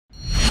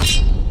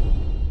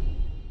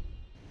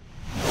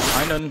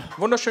Einen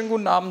wunderschönen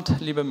guten Abend,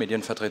 liebe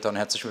Medienvertreter, und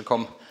herzlich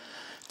willkommen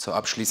zur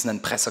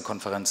abschließenden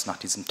Pressekonferenz nach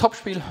diesem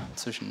Topspiel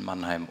zwischen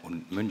Mannheim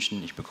und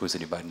München. Ich begrüße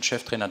die beiden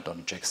Cheftrainer,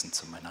 Don Jackson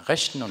zu meiner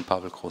Rechten und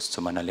Pavel Groß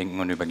zu meiner Linken,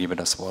 und übergebe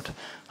das Wort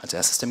als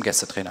erstes dem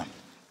Gästetrainer.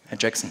 Herr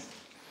Jackson.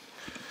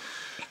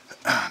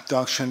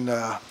 Dankeschön,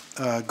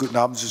 guten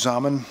Abend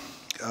zusammen.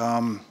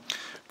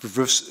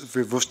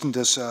 Wir wussten,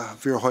 dass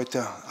wir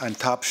heute ein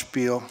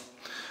Topspiel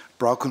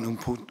brauchen, um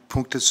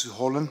Punkte zu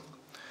holen.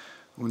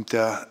 Und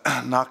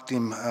nach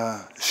dem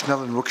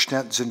schnellen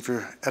Rückstand sind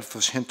wir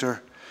etwas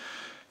hinterher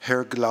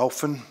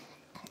gelaufen.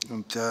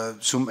 Und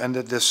zum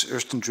Ende des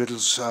ersten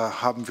Drittels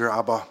haben wir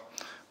aber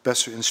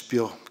besser ins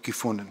Spiel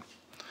gefunden.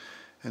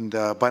 Und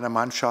beide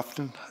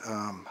Mannschaften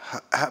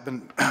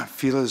haben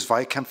viele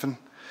Zweikämpfe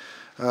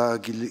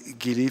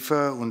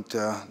geliefert, und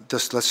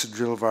das letzte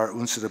Drill war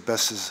unsere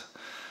beste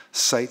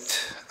seit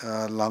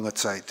langer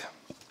Zeit.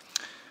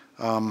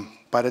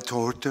 Beide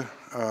Torhüter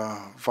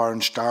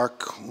waren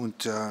stark,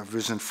 und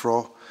wir sind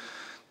froh,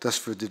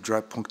 dass wir die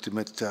 3 Punkte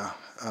mit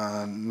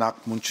nach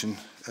München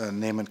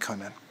nehmen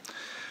können.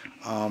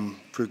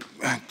 Wir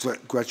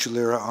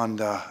gratulieren an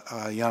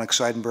Janik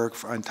Seidenberg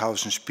für ein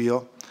 1000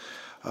 Spiel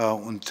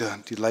und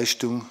die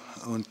Leistung,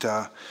 und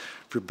wir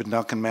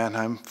bedanken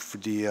Mannheim für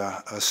die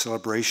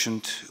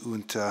Celebration,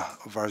 und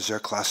war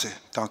sehr klasse.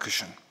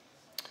 Dankeschön.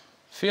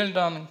 Vielen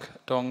Dank,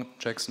 Don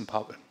Jackson.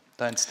 Pavel,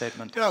 dein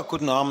Statement. Ja,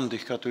 guten Abend.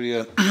 Ich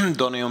gratuliere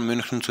Donny und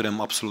München zu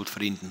dem absolut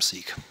verdienten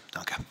Sieg.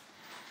 Danke.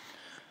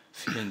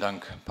 Vielen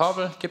Dank,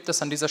 Pavel. Gibt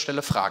es an dieser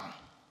Stelle Fragen?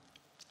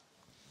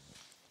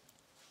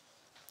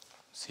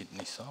 Sieht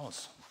nicht so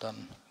aus.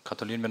 Dann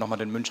gratulieren wir nochmal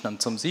den Münchnern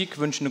zum Sieg,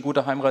 wünschen eine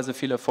gute Heimreise,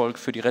 viel Erfolg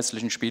für die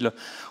restlichen Spiele,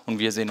 und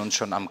wir sehen uns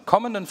schon am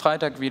kommenden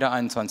Freitag wieder,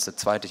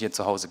 21.02. hier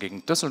zu Hause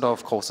gegen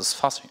Düsseldorf. Großes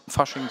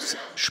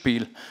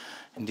Faschingsspiel.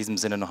 In diesem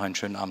Sinne noch einen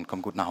schönen Abend.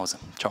 Kommt gut nach Hause.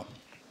 Ciao.